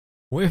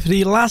With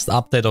the last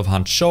update of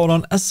Hunt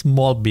Showdown, a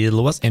small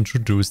beetle was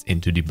introduced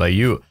into the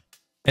bayou.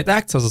 It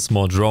acts as a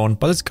small drone,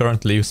 but is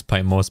currently used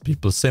by most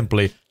people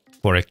simply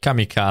for a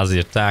kamikaze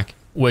attack,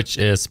 which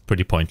is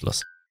pretty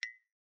pointless.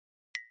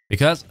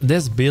 Because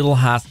this beetle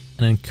has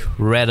an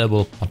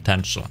incredible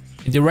potential.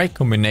 In the right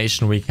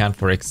combination, we can,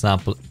 for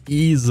example,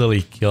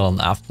 easily kill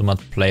an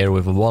Aftermath player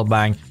with a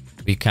wallbang.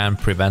 We can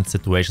prevent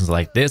situations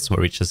like this,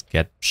 where we just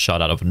get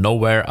shot out of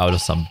nowhere, out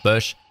of some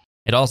bush.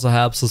 It also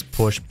helps us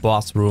push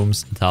boss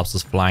rooms, it helps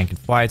us flank in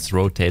fights,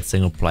 rotate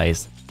single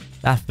plays.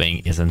 That thing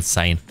is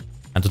insane.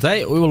 And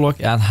today we will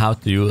look at how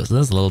to use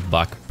this little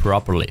bug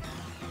properly.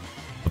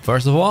 But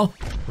first of all,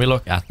 we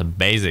look at the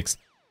basics,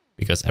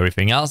 because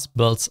everything else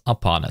builds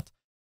upon it.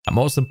 And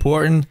most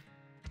important,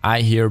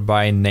 I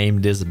hereby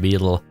name this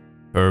beetle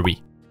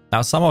Herbie.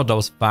 Now some of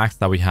those facts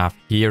that we have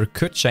here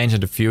could change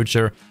in the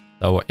future,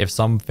 so if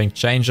something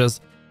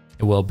changes,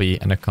 it will be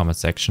in the comment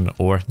section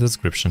or the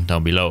description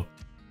down below.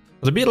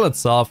 The beetle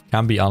itself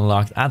can be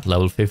unlocked at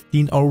level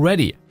 15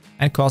 already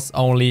and costs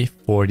only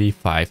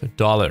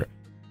 $45,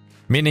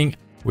 meaning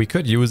we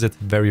could use it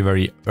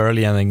very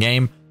early in the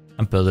game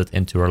and build it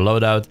into our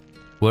loadout,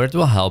 where it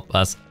will help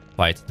us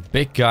fight the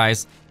big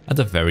guys at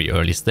a very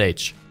early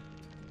stage.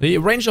 The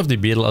range of the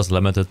beetle is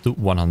limited to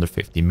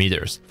 150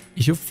 meters.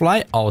 If you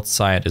fly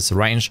outside this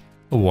range,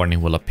 a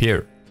warning will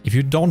appear. If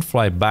you don't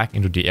fly back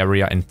into the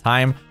area in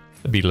time,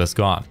 the beetle is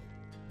gone.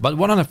 But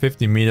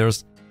 150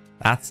 meters,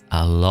 that's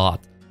a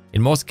lot.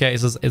 In most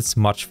cases, it's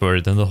much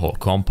further than the whole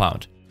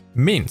compound.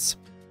 Means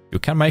you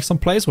can make some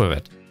plays with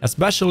it,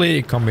 especially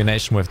in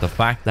combination with the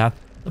fact that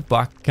the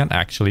bug can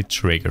actually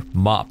trigger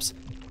mobs.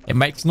 It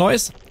makes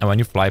noise, and when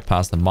you fly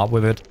past a mob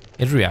with it,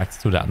 it reacts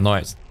to that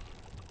noise.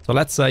 So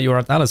let's say you're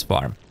at Alice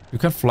Farm. You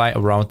can fly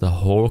around the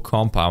whole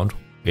compound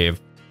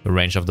with the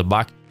range of the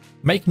bug,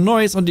 make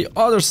noise on the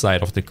other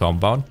side of the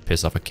compound,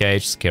 piss off a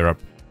cage, scare up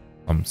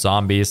some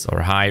zombies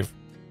or hive,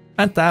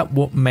 and that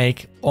would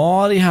make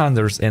all the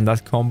hunters in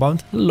that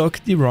compound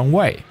look the wrong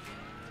way.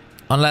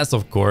 Unless,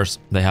 of course,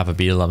 they have a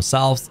beetle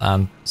themselves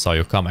and saw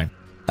you coming.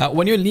 Now,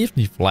 when you leave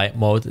the flight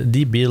mode,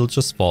 the beetle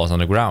just falls on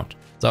the ground.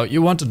 So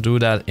you want to do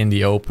that in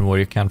the open, where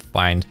you can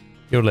find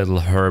your little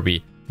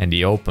Herbie in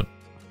the open.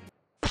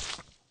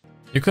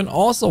 You can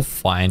also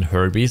find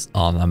Herbies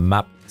on a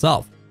map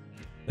itself.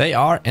 They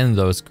are in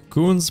those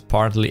cocoons,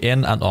 partly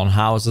in and on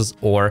houses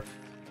or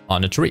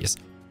on the trees.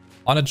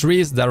 On the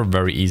trees, they're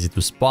very easy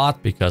to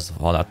spot because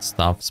of all that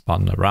stuff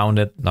spun around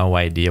it. No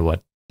idea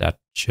what that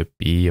should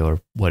be or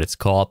what it's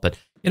called, but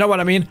you know what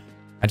I mean?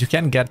 And you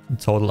can get a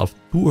total of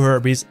 2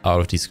 Herbies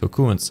out of these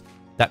cocoons.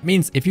 That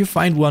means if you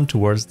find one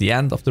towards the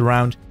end of the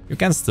round, you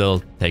can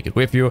still take it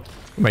with you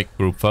to make a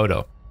group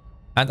photo.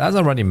 And as I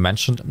already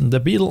mentioned,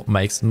 the beetle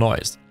makes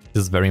noise.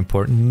 This is very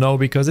important to know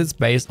because it's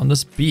based on the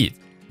speed.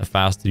 The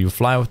faster you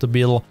fly with the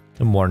beetle,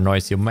 the more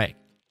noise you make.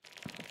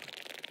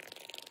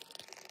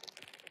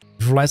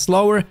 If you fly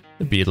slower,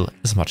 the beetle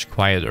is much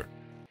quieter.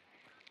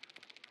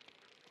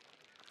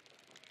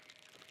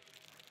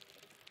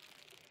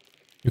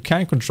 You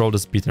can't control the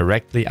speed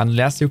directly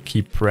unless you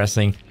keep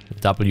pressing the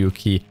W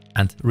key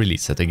and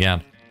release it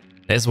again.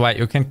 That's why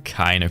you can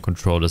kinda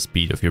control the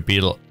speed of your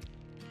beetle.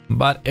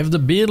 But if the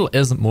beetle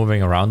isn't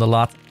moving around a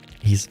lot,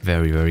 he's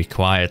very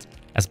quiet,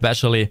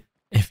 especially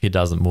if he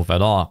doesn't move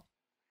at all.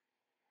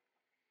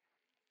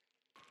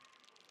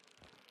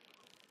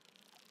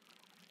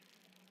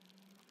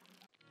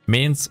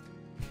 Means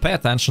pay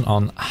attention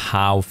on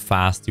how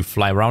fast you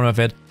fly around with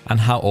it and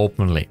how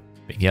openly,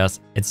 because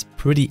it's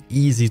pretty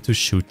easy to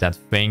shoot that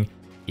thing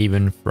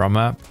even from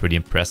a pretty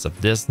impressive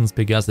distance,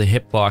 because the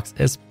hitbox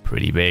is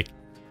pretty big.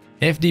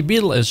 If the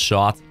beetle is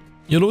shot,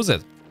 you lose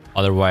it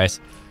otherwise,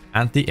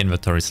 and the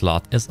inventory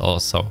slot is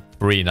also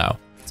free now.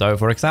 So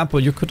for example,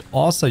 you could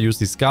also use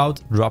the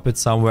scout, drop it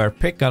somewhere,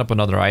 pick up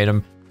another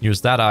item, use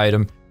that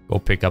item, go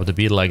pick up the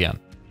beetle again.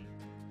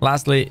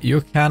 Lastly,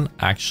 you can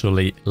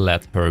actually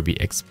let Herbie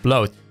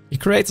explode. It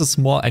creates a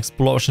small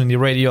explosion in the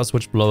radius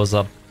which blows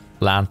up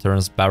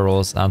lanterns,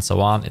 barrels and so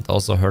on. It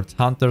also hurts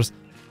hunters,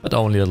 but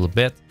only a little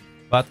bit.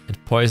 But it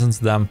poisons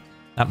them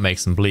and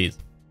makes them bleed.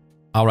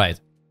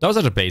 Alright, those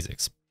are the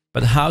basics.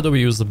 But how do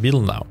we use the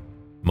beetle now?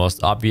 The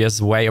most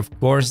obvious way, of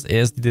course,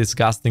 is the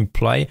disgusting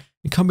play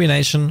in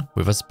combination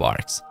with a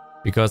sparks.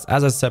 Because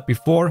as I said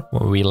before,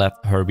 when we let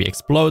Herbie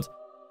explode,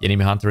 the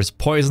enemy hunter is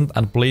poisoned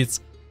and bleeds,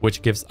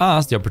 which gives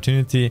us the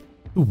opportunity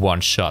to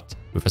one-shot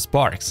with a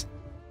sparks.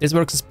 This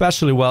works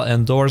especially well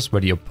indoors, where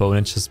the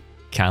opponent just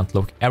can't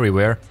look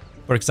everywhere.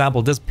 For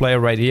example, this player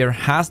right here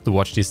has to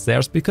watch these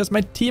stairs because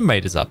my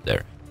teammate is up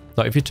there.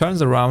 So if he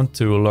turns around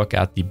to look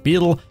at the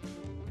beetle,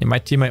 my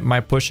teammate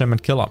might push him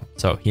and kill him.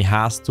 So he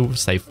has to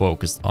stay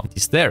focused on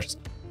these stairs.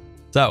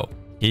 So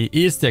he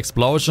eats the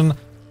explosion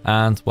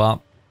and,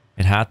 well,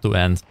 it had to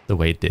end the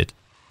way it did.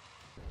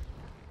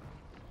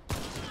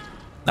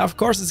 Now, of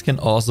course, this can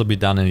also be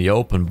done in the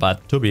open,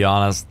 but to be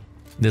honest,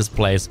 this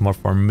play is more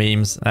for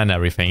memes and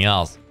everything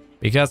else.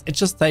 Because it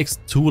just takes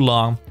too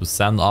long to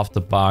send off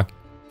the bug,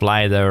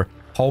 fly there,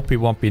 hope he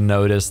won't be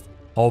noticed,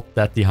 hope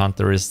that the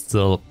hunter is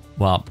still,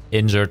 well,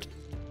 injured.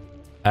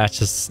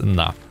 just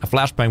nah. A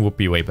flashbang would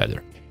be way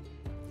better.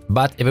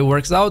 But if it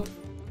works out,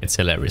 it's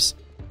hilarious.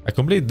 A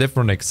completely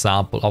different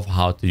example of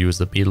how to use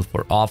the Beetle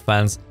for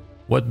offense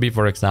would be,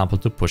 for example,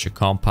 to push a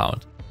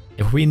compound.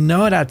 If we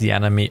know that the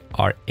enemy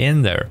are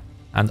in there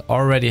and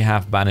already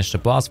have banished the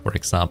boss, for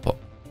example,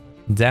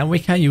 then we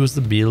can use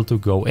the Beetle to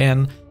go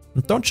in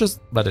and don't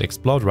just let it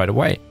explode right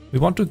away. We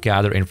want to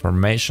gather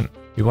information.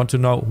 We want to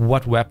know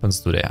what weapons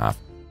do they have.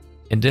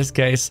 In this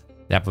case,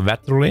 they have a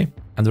Veterli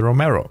and the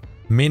Romero,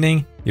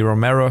 meaning the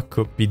Romero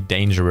could be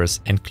dangerous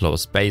in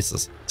close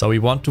spaces. So we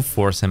want to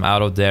force him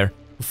out of there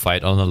to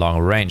fight on a long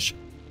range.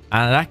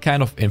 And that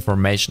kind of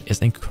information is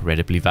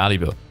incredibly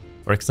valuable.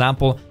 For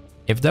example,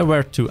 if there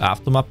were two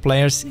Aftermath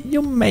players,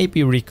 you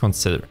maybe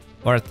reconsider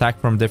or attack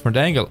from a different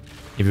angle.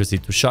 If you see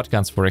two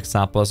shotguns, for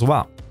example, as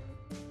well.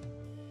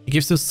 It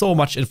gives you so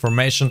much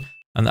information.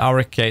 In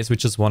our case, we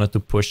just wanted to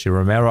push the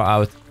Romero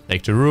out,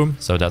 take the room,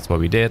 so that's what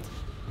we did.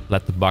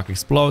 Let the bug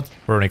explode,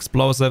 burn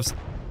explosives.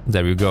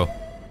 There you go.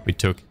 We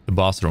took the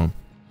boss room.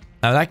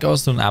 Now that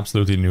goes to an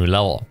absolutely new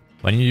level.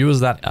 When you use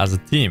that as a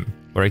team.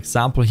 For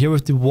example, here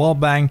with the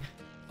wallbang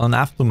on an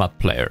Aftermath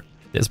player.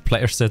 This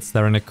player sits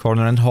there in the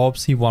corner and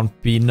hopes he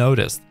won't be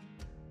noticed.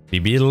 The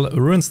Beetle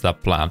ruins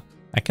that plan.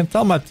 I can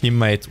tell my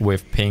teammate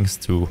with pings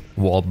to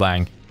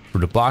wallbang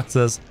through the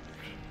boxes.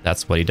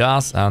 That's what he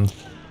does, and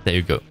there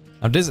you go.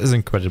 Now this is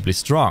incredibly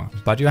strong,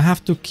 but you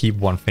have to keep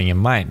one thing in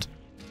mind.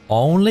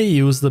 Only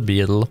use the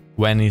Beetle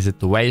when the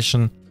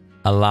situation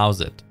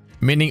allows it.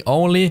 Meaning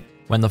only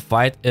when the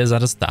fight is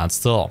at a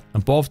standstill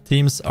and both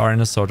teams are in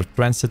a sort of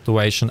trance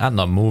situation and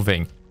not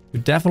moving. You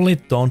definitely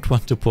don't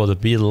want to pull the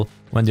Beetle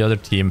when the other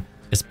team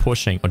is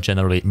pushing or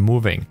generally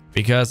moving.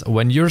 Because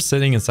when you're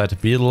sitting inside the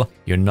Beetle,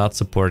 you're not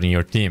supporting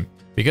your team.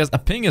 Because a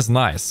ping is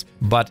nice,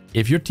 but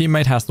if your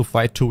teammate has to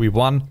fight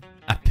 2v1,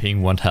 a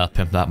ping won't help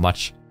him that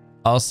much.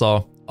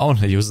 Also,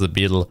 only use the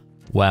Beetle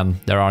when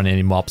there aren't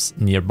any mobs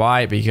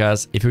nearby,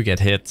 because if you get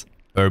hit,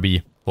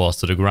 Irby falls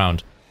to the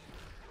ground.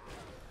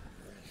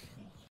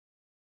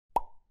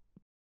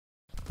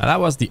 Now that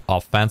was the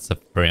offensive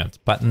variant,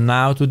 but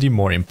now to the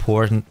more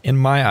important in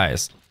my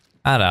eyes,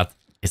 and that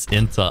is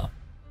intel.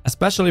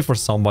 Especially for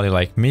somebody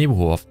like me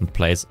who often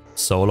plays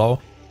solo,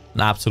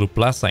 an absolute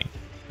blessing.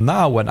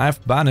 Now when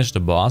I've banished the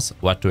boss,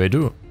 what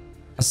do?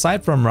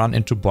 Aside from run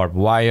into barbed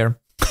wire,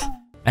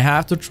 I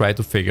have to try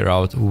to figure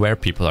out where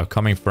people are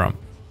coming from.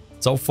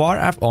 So far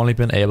I've only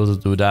been able to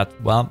do that,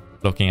 well,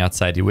 looking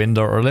outside the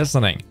window or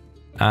listening.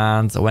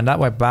 And when that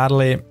went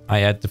badly,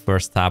 I add the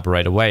first tab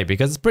right away,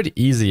 because it's pretty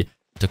easy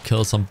to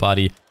kill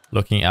somebody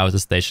looking out the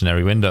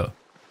stationary window.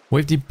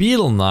 With the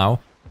Beetle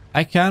now,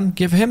 I can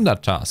give him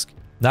that task.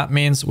 That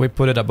means we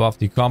put it above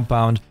the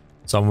compound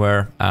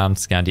somewhere and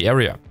scan the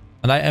area.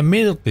 And I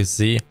immediately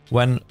see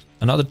when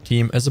another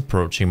team is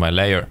approaching my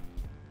layer.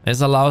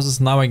 This allows us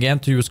now again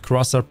to use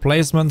crosshair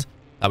placement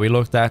that we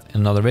looked at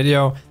in another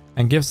video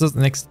and gives us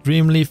an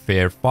extremely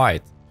fair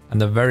fight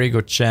and a very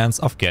good chance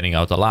of getting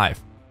out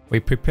alive. We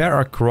prepare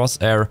our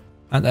crosshair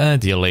and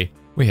ideally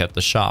we hit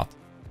the shot.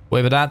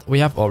 With that, we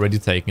have already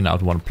taken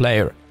out one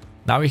player.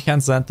 Now we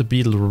can send the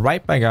Beetle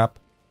right back up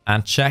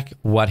and check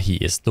what he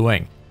is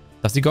doing.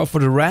 Does he go for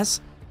the res?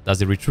 Does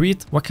he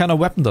retreat? What kind of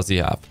weapon does he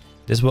have?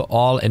 This will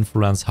all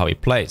influence how he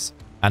plays,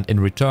 and in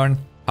return,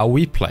 how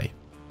we play.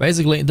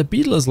 Basically, the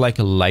Beetle is like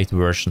a light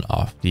version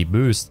of the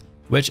boost,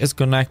 which is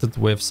connected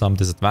with some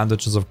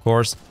disadvantages, of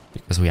course,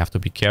 because we have to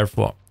be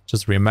careful.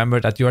 Just remember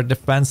that you are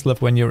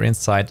defenseless when you're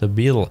inside the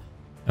Beetle,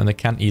 and it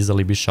can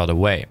easily be shot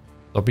away.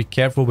 So be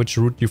careful which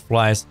route you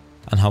fly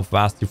and how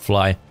fast you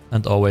fly,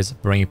 and always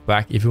bring it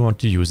back if you want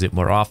to use it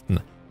more often.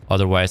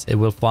 Otherwise, it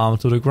will fall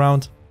to the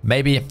ground,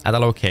 maybe at a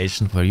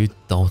location where you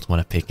don't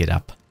want to pick it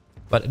up.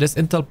 But this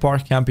intel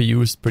part can be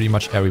used pretty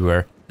much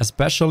everywhere,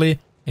 especially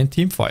in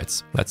team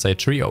fights, let's say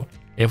trio.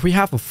 If we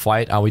have a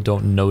fight and we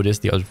don't notice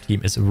the other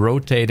team is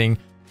rotating,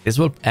 this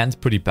will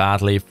end pretty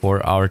badly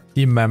for our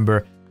team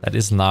member that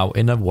is now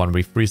in a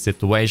 1v3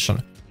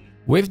 situation.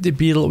 With the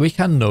Beetle, we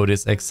can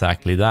notice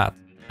exactly that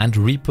and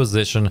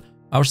reposition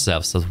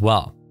ourselves as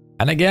well.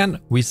 And again,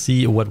 we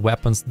see what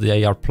weapons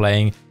they are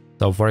playing.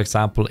 So for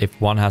example,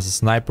 if one has a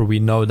sniper, we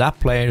know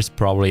that player is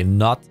probably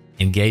not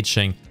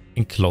engaging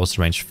in close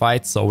range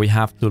fights, so we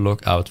have to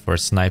look out for a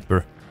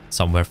sniper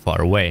somewhere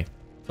far away.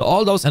 So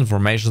all those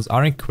informations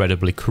are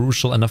incredibly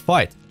crucial in a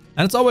fight.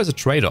 And it's always a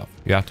trade-off.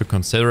 You have to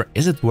consider,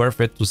 is it worth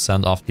it to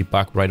send off the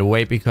bug right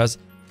away? Because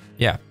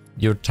yeah,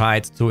 you're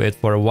tied to it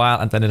for a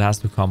while and then it has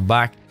to come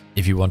back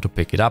if you want to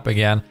pick it up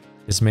again.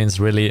 This means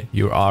really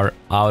you are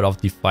out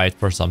of the fight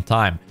for some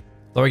time.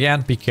 So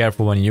again, be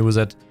careful when you use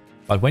it.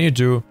 But when you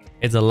do,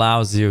 it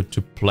allows you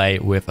to play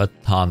with a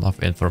ton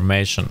of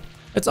information.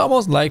 It's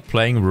almost like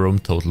playing Room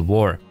Total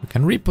War. You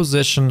can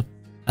reposition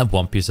and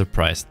won't be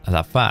surprised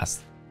that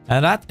fast.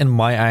 And that, in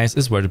my eyes,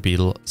 is where the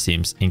Beetle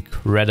seems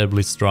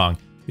incredibly strong.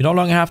 You no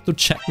longer have to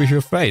check with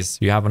your face.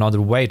 You have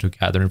another way to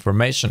gather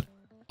information.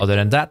 Other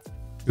than that,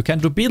 you can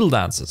do Beetle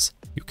dances.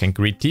 You can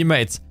greet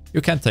teammates.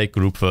 You can take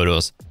group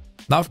photos.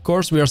 Now, of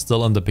course, we are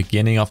still in the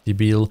beginning of the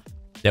Beetle.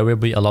 There will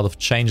be a lot of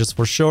changes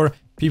for sure.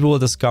 people will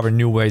discover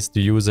new ways to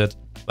use it.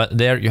 But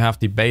there you have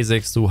the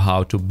basics to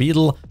how to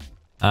beetle,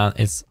 and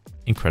it's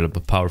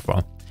incredibly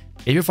powerful.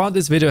 If you found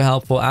this video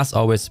helpful, as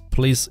always,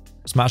 please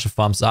smash a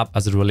thumbs up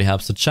as it really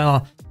helps the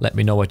channel. Let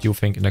me know what you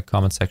think in the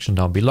comment section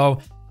down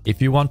below.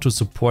 If you want to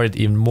support it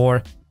even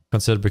more,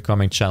 consider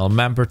becoming channel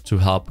member to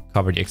help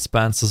cover the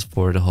expenses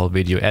for the whole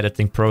video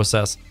editing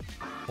process.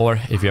 Or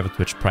if you have a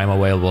Twitch Prime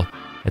available,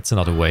 it's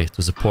another way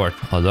to support,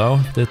 although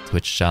the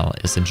Twitch channel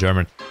is in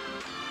German.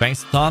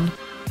 Thanks a ton,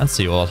 and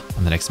see you all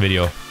in the next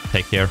video.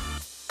 Take care.